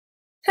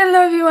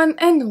Hello everyone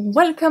and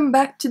welcome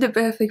back to the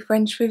Perfect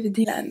French with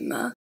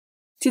Dylane.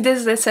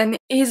 Today's lesson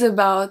is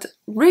about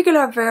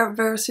regular verb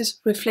versus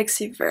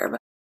reflexive verb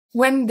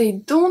when they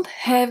don't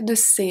have the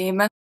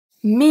same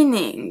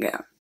meaning.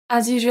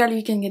 As usual,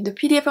 you can get the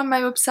PDF on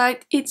my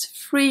website. It's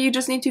free, you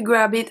just need to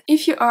grab it.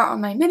 If you are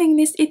on my mailing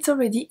list, it's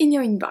already in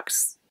your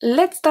inbox.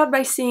 Let's start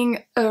by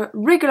seeing a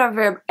regular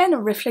verb and a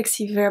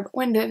reflexive verb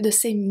when they have the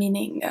same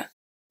meaning.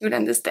 You'll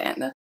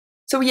understand.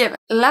 So we have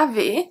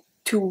laver,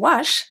 to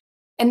wash,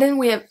 and then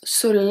we have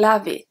se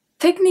laver,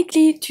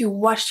 technically to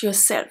wash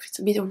yourself. It's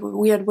a bit of a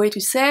weird way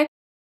to say.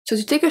 So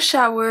to take a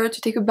shower,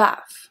 to take a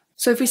bath.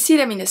 So if we see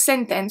them in a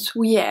sentence,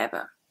 we have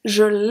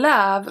je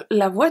lave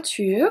la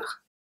voiture.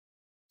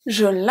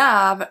 Je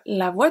lave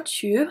la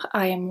voiture,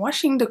 I am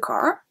washing the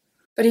car.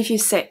 But if you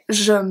say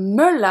je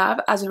me lave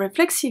as a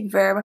reflexive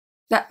verb,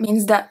 that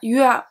means that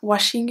you are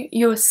washing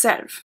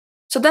yourself.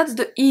 So that's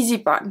the easy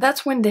part.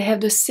 That's when they have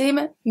the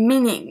same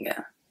meaning.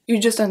 You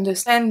just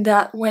understand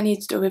that when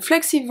it's the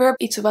reflexive verb,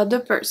 it's about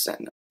the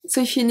person.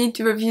 So if you need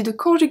to review the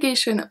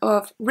conjugation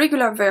of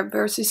regular verb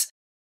versus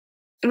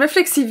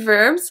reflexive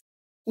verbs,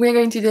 we're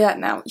going to do that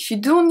now. If you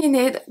don't need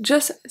it,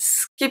 just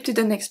skip to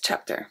the next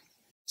chapter.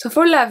 So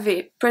for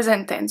laver,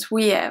 present tense,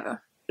 we have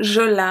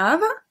je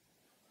lave,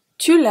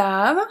 tu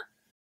laves,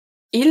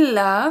 il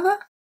lave,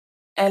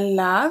 elle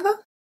lave,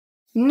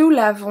 nous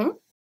lavons,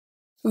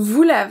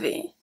 vous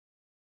lavez,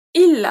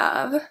 il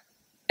lave,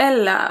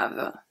 elle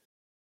lave.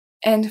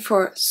 And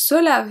for se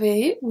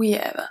laver, we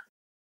have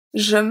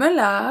je me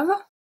lave,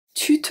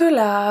 tu te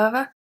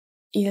laves,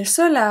 il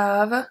se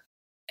lave,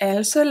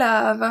 elle se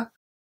lave,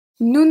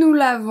 nous nous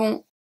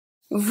lavons,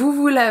 vous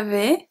vous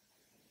lavez,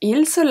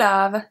 il se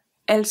lave,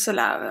 elle se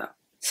lave.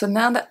 So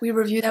now that we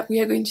review that, we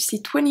are going to see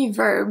 20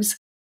 verbs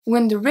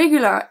when the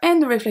regular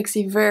and the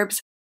reflexive verbs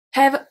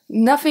have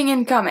nothing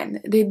in common.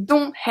 They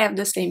don't have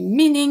the same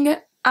meaning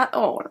at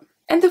all.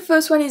 And the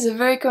first one is a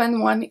very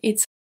common one.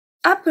 It's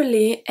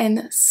appeler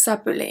and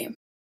s'appeler.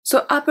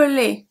 So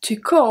appeler, to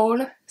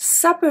call,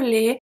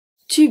 s'appeler,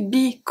 to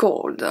be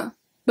called,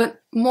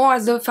 but more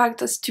as the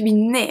fact as to be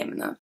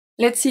named.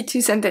 Let's see two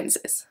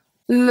sentences.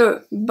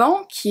 Le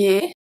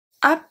banquier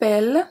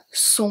appelle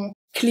son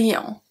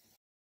client.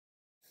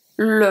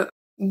 Le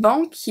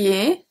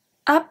banquier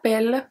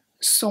appelle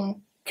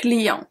son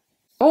client.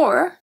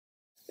 Or,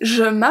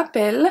 je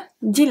m'appelle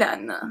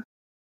Dylane.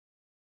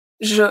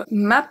 Je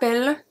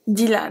m'appelle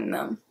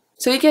Dylane.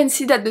 So you can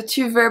see that the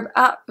two verbs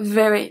are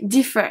very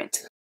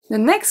different. The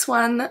next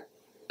one,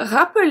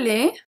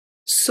 rappeler,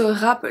 se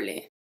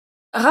rappeler.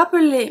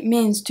 Rappeler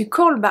means to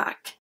call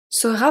back.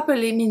 Se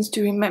rappeler means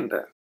to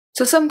remember.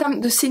 So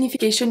sometimes the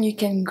signification you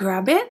can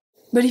grab it,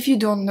 but if you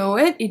don't know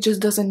it, it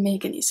just doesn't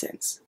make any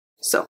sense.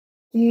 So,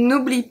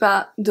 n'oublie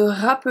pas de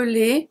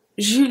rappeler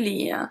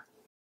Julie.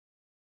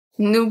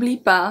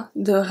 N'oublie pas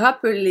de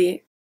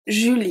rappeler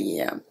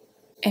Julie.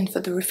 And for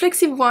the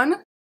reflexive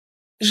one,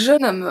 je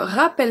ne me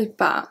rappelle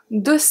pas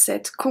de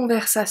cette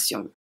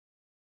conversation.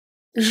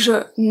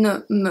 Je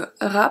ne me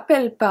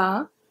rappelle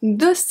pas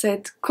de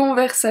cette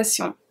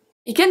conversation.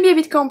 It can be a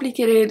bit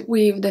complicated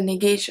with the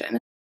negation.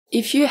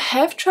 If you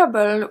have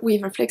trouble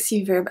with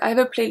reflexive verb, I have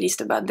a playlist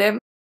about them.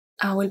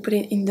 I will put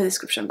it in the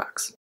description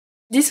box.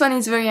 This one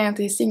is very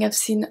interesting. I've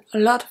seen a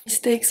lot of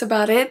mistakes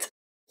about it.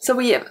 So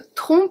we have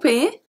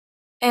tromper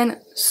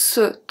and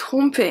se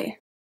tromper.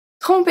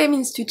 Tromper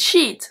means to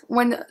cheat,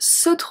 when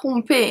se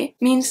tromper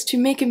means to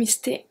make a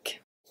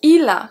mistake.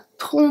 Il a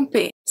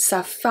trompé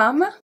sa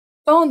femme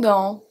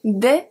pendant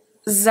des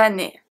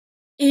années.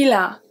 Il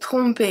a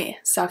trompé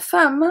sa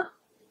femme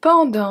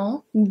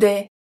pendant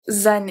des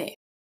années.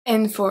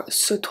 And for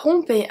se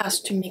tromper as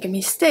to make a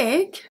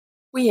mistake,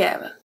 we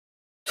have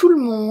tout le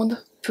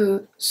monde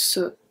peut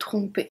se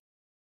tromper.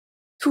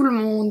 Tout le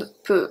monde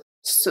peut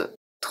se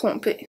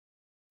tromper.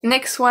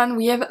 Next one,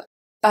 we have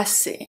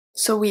passer.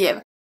 So we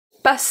have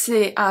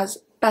passer as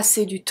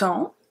passer du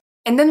temps.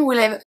 And then we'll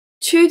have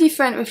two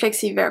different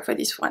reflexive verbs for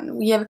this one.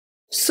 We have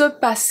se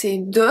passer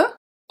de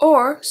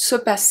or se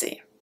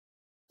passer.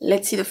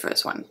 Let's see the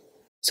first one.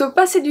 So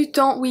passer du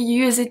temps, we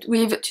use it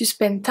with to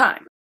spend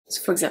time.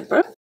 So for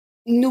example,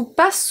 nous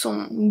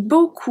passons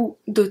beaucoup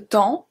de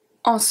temps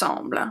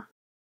ensemble.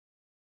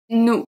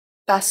 Nous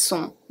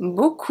passons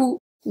beaucoup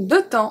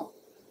de temps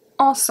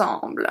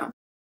ensemble.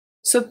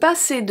 Se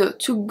passer de,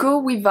 to go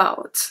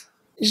without.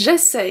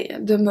 J'essaye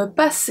de me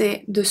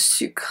passer de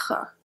sucre.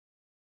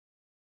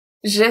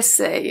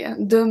 J'essaye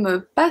de me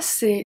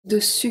passer de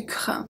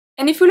sucre.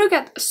 And if we look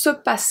at se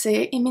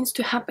passer, it means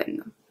to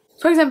happen.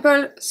 For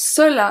example,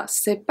 cela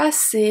s'est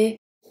passé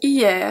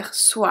hier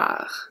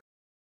soir.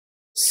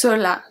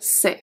 Cela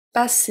s'est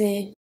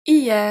passé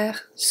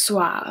hier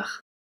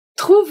soir.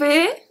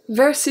 Trouver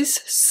versus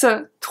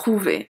se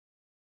trouver.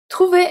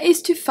 Trouver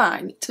is to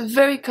find. It's a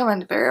very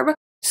common verb.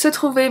 Se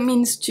trouver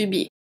means to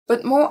be,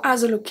 but more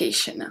as a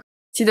location.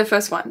 See the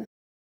first one.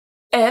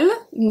 Elle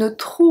ne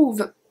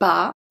trouve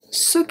pas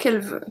ce qu'elle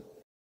veut.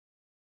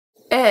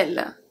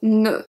 Elle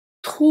ne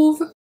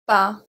trouve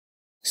pas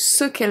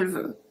ce qu'elle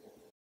veut.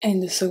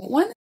 And the second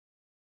one.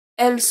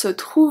 Elle se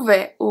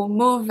trouvait au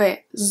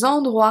mauvais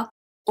endroit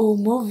au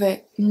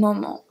mauvais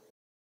moment.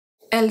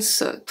 Elle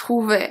se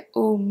trouvait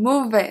au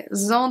mauvais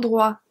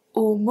endroit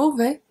au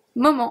mauvais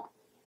moment.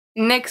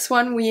 Next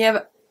one, we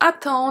have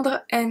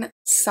attendre and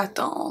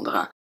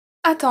s'attendre.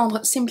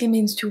 Attendre simply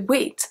means to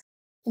wait,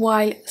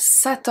 while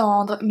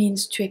s'attendre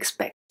means to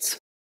expect.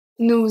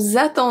 Nous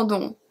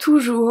attendons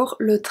toujours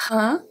le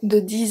train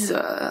de 10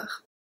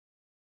 heures.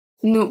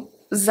 Nous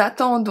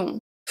attendons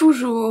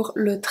toujours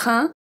le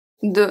train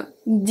de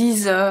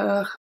 10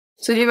 heures.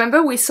 So do you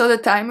remember we saw the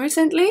time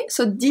recently?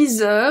 So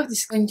 10 heures,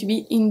 this is going to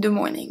be in the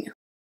morning.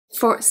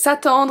 For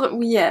s'attendre,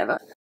 we have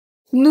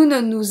nous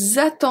ne nous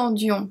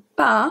attendions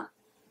pas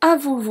à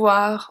vous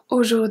voir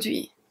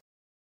aujourd'hui.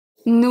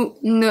 Nous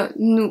ne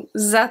nous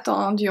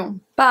attendions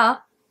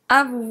pas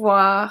à vous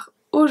voir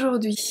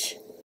aujourd'hui.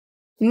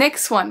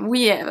 Next one,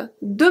 we have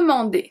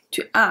demander,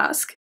 to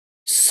ask.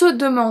 Se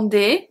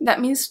demander,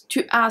 that means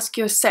to ask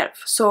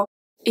yourself. So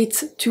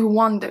it's to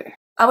wonder.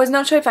 I was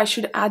not sure if I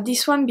should add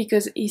this one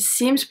because it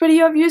seems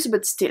pretty obvious,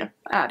 but still,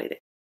 I added it.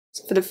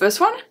 So for the first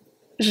one,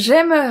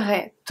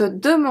 j'aimerais te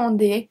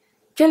demander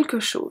quelque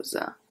chose.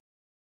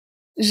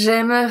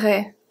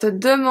 J'aimerais te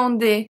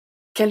demander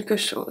quelque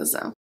chose.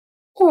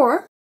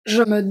 Or,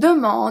 je me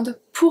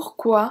demande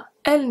pourquoi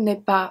elle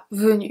n'est pas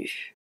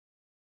venue.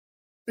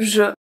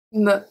 Je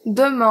me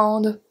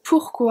demande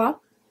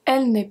pourquoi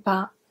elle n'est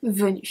pas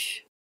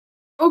venue.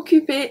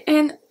 Occuper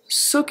and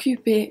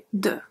s'occuper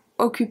de.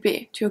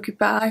 Occuper, to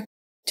occupy,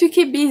 to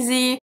keep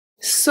busy,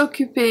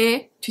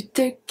 s'occuper, to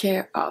take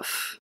care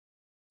of.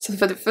 So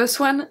for the first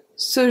one,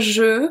 ce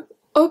jeu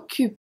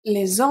occupe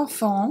les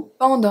enfants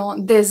pendant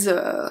des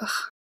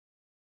heures.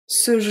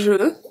 Ce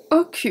jeu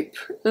occupe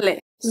les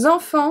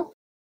enfants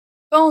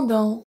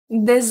pendant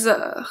des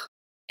heures.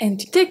 And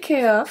to take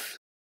care of,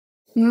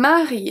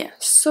 Marie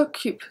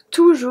s'occupe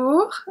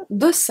toujours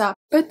de sa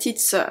petite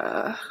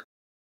sœur.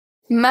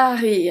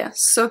 Marie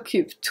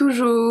s'occupe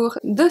toujours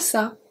de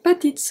sa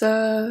petite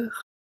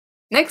sœur.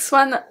 Next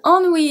one,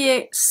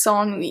 ennuyer,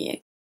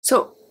 s'ennuyer.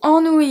 So,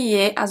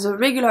 ennuyer as a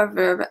regular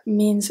verb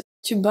means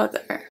to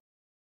bother,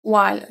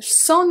 while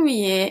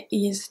s'ennuyer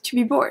is to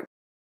be bored.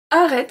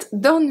 Arrête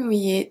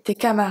d'ennuyer tes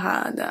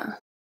camarades.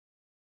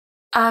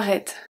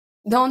 Arrête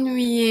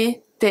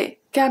d'ennuyer tes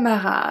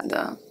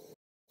camarades.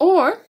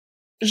 Or,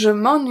 je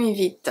m'ennuie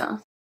vite.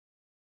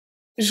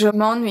 Je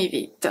m'ennuie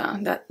vite.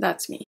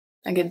 That's me.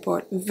 I get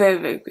bored very,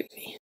 very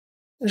quickly.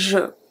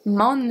 Je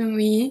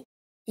m'ennuie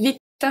vite.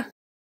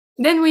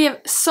 Then we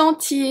have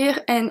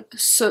sentir and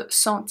se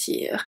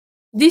sentir.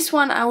 This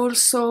one I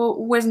also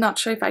was not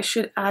sure if I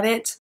should add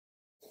it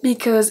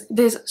because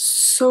there's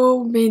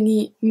so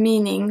many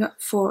meanings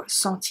for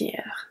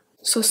sentir.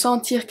 So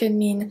sentir can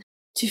mean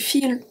to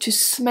feel, to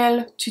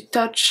smell, to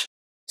touch.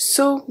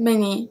 So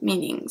many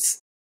meanings.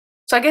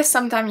 So I guess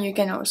sometimes you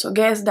can also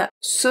guess that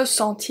se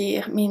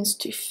sentir means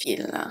to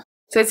feel.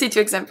 So let's see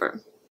two examples.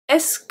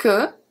 Est-ce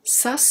que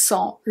ça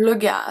sent le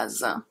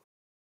gaz?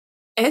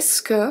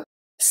 Est-ce que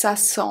ça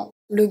sent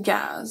le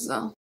gaz?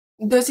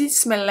 Does it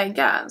smell like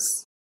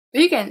gas?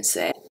 You can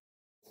say,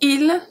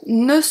 il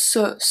ne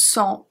se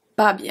sent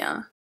pas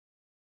bien.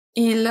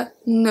 Il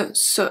ne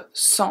se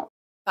sent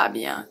pas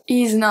bien.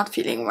 He is not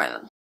feeling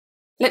well.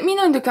 Let me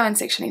know in the comment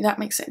section if that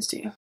makes sense to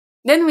you.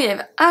 Then we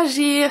have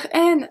agir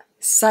and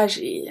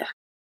s'agir.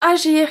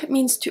 Agir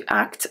means to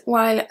act,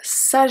 while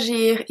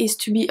s'agir is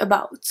to be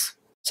about.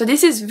 So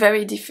this is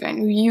very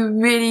different. You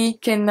really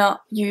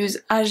cannot use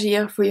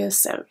agir for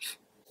yourself.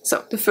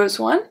 So the first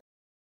one,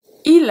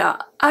 il a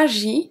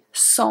agi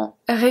sans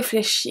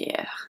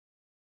réfléchir.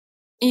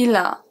 Il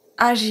a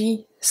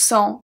agi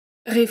sans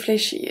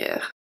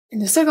réfléchir.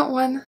 And the second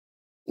one,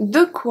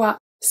 de quoi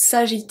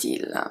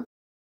s'agit-il?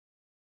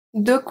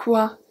 De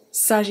quoi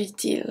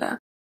s'agit-il?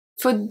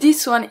 For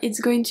this one, it's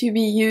going to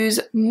be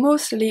used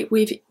mostly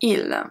with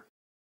il.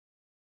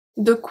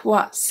 De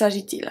quoi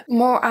s'agit-il?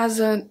 More as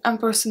an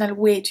impersonal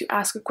way to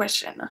ask a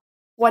question.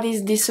 What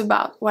is this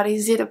about? What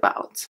is it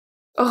about?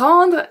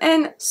 Rendre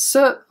and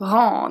se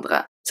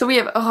rendre. So we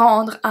have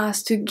rendre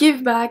as to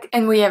give back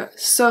and we have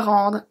se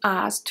rendre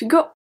as to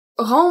go.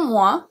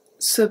 Rends-moi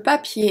ce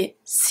papier,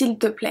 s'il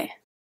te plaît.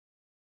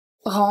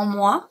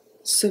 Rends-moi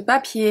ce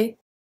papier,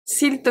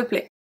 s'il te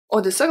plaît.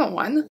 Or the second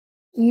one,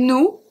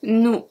 nous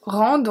nous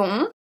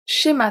rendons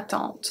chez ma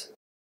tante.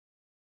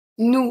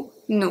 Nous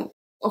nous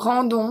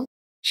rendons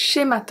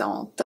chez ma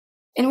tante.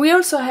 And we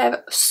also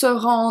have se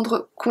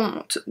rendre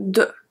compte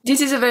de. This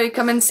is a very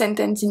common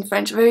sentence in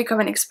French, very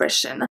common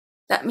expression.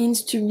 That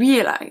means to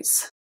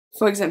realize.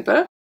 For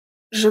example,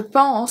 je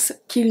pense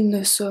qu'il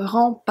ne se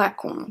rend pas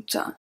compte.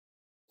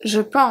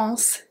 Je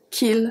pense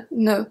qu'il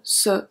ne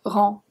se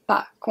rend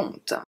pas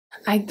compte.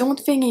 I don't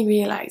think he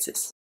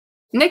realizes.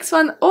 Next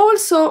one,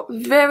 also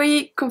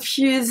very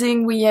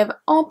confusing. We have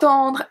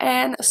entendre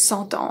and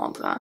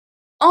s'entendre.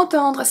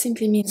 Entendre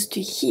simply means to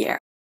hear,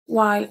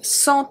 while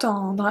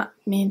s'entendre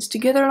means to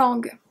get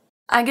along.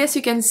 I guess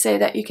you can say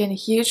that you can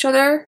hear each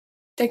other,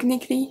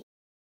 technically.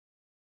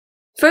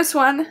 First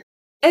one,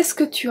 est-ce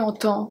que tu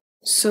entends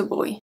ce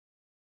bruit?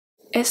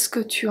 Est-ce que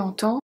tu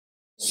entends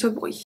ce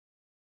bruit?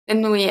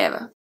 And we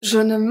have je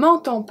ne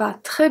m'entends pas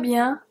très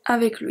bien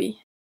avec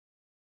lui.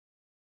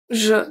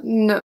 Je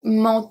ne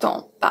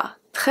m'entends pas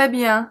très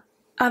bien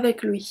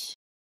avec lui.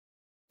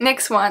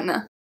 Next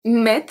one.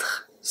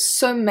 Mettre,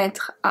 se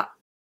mettre à.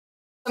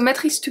 Se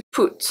mettre is to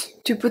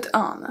put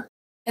on.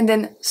 And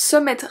then se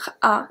mettre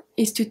à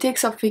is to take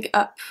something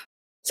up.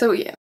 So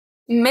yeah.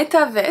 Mets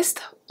ta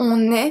veste,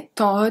 on est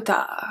en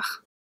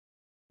retard.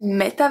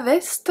 Mets ta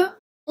veste,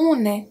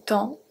 on est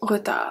en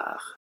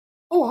retard.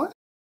 Or,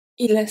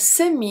 il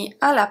s'est mis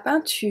à la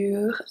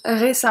peinture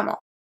récemment.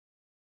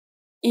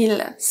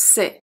 Il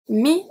s'est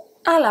mis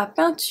à la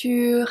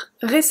peinture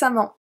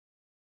récemment.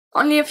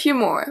 Only a few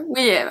more.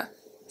 We have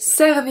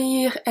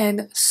servir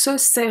and se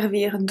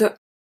servir de.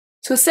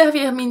 So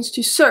servir means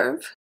to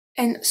serve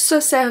and se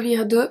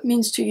servir de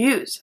means to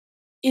use.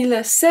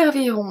 Ils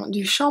serviront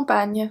du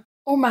champagne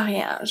au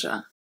mariage.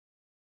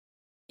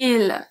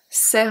 Ils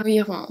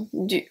serviront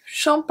du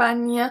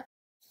champagne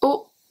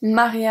au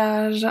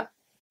mariage.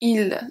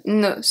 Ils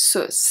ne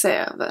se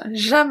servent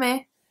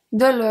jamais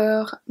de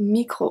leur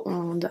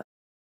micro-ondes.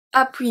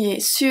 Appuyer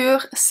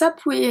sur,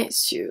 s'appuyer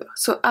sur.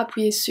 So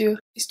appuyer sur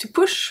is to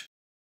push.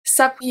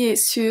 S'appuyer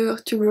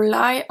sur, to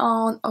rely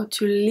on or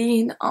to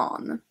lean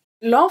on.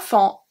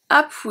 L'enfant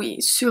appuie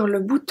sur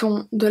le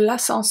bouton de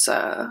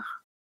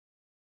l'ascenseur.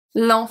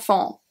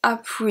 L'enfant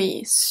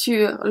appuie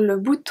sur le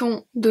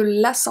bouton de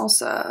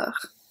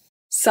l'ascenseur.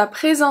 Sa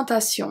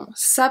présentation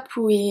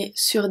s'appuie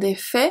sur des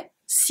faits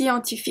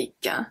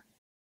scientifiques.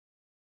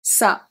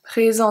 Sa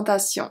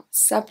présentation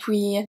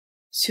s'appuie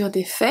sur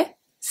des faits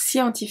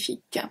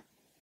scientifiques.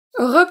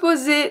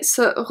 Reposer,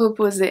 se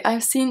reposer.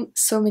 I've seen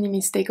so many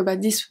mistakes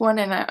about this one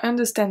and I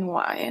understand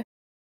why.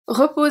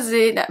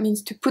 Reposer, that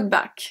means to put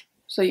back.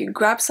 So you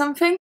grab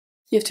something,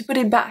 you have to put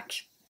it back.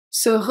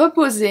 Se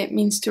reposer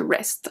means to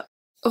rest.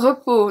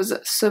 Repose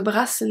ce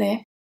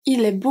bracelet,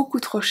 il est beaucoup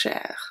trop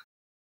cher.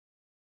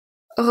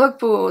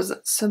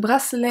 Repose ce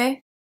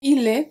bracelet,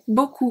 il est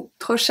beaucoup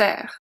trop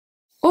cher.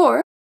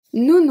 Or,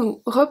 nous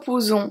nous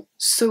reposons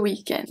ce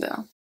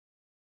week-end.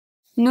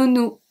 Nous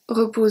nous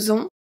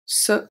reposons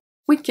ce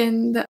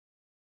week-end.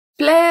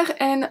 Plaire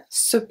and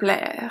se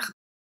plaire.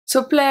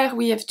 So plaire,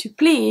 we have to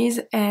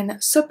please, and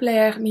se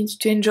plaire means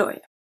to enjoy.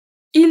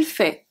 Il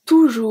fait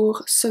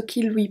toujours ce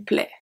qui lui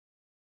plaît.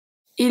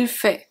 Il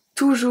fait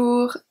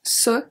toujours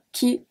ce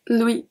qui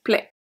lui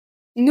plaît.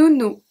 Nous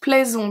nous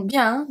plaisons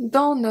bien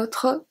dans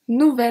notre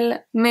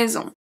nouvelle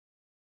maison.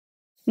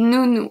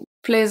 Nous nous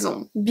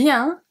plaisons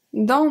bien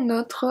dans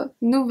notre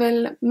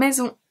nouvelle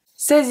maison.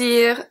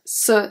 Saisir,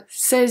 se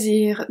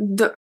saisir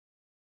de.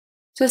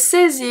 Se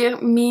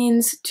saisir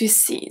means to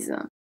seize.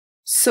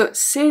 Se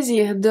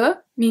saisir de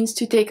means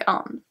to take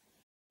on.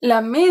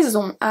 La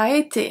maison a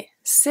été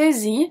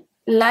saisie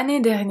l'année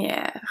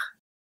dernière.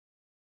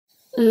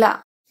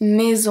 La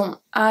maison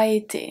a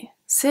été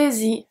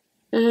saisie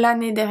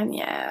l'année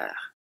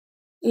dernière.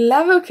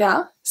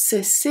 L'avocat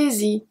s'est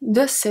saisi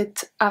de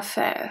cette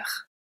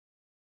affaire.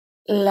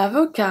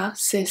 L'avocat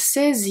s'est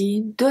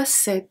saisi de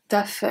cette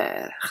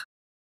affaire.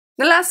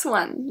 The last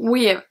one,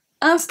 we have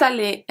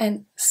installer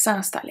and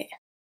s'installer.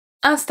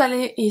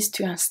 Installer is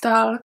to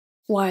install,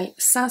 while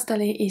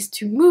s'installer is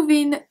to move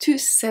in, to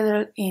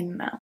settle in.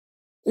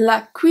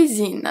 La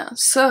cuisine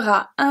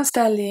sera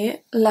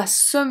installée la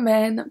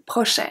semaine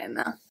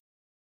prochaine.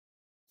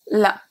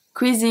 La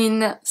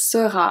cuisine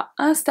sera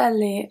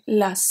installée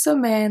la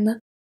semaine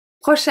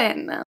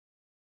prochaine.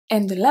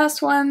 And the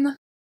last one,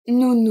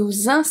 nous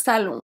nous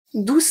installons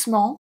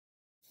doucement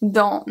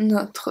dans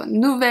notre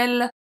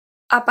nouvel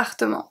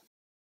appartement.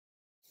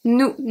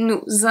 Nous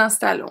nous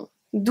installons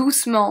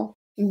doucement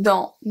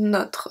dans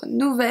notre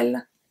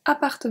nouvel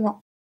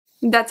appartement.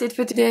 That's it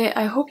for today.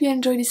 I hope you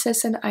enjoyed this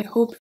lesson. I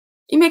hope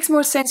it makes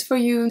more sense for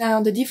you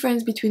now, the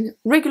difference between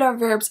regular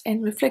verbs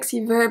and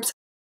reflexive verbs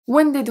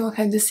when they don't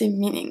have the same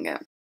meaning.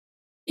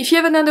 If you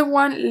have another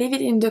one, leave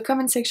it in the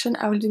comment section.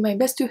 I will do my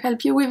best to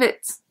help you with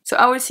it. So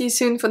I will see you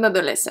soon for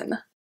another lesson.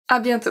 À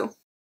bientôt!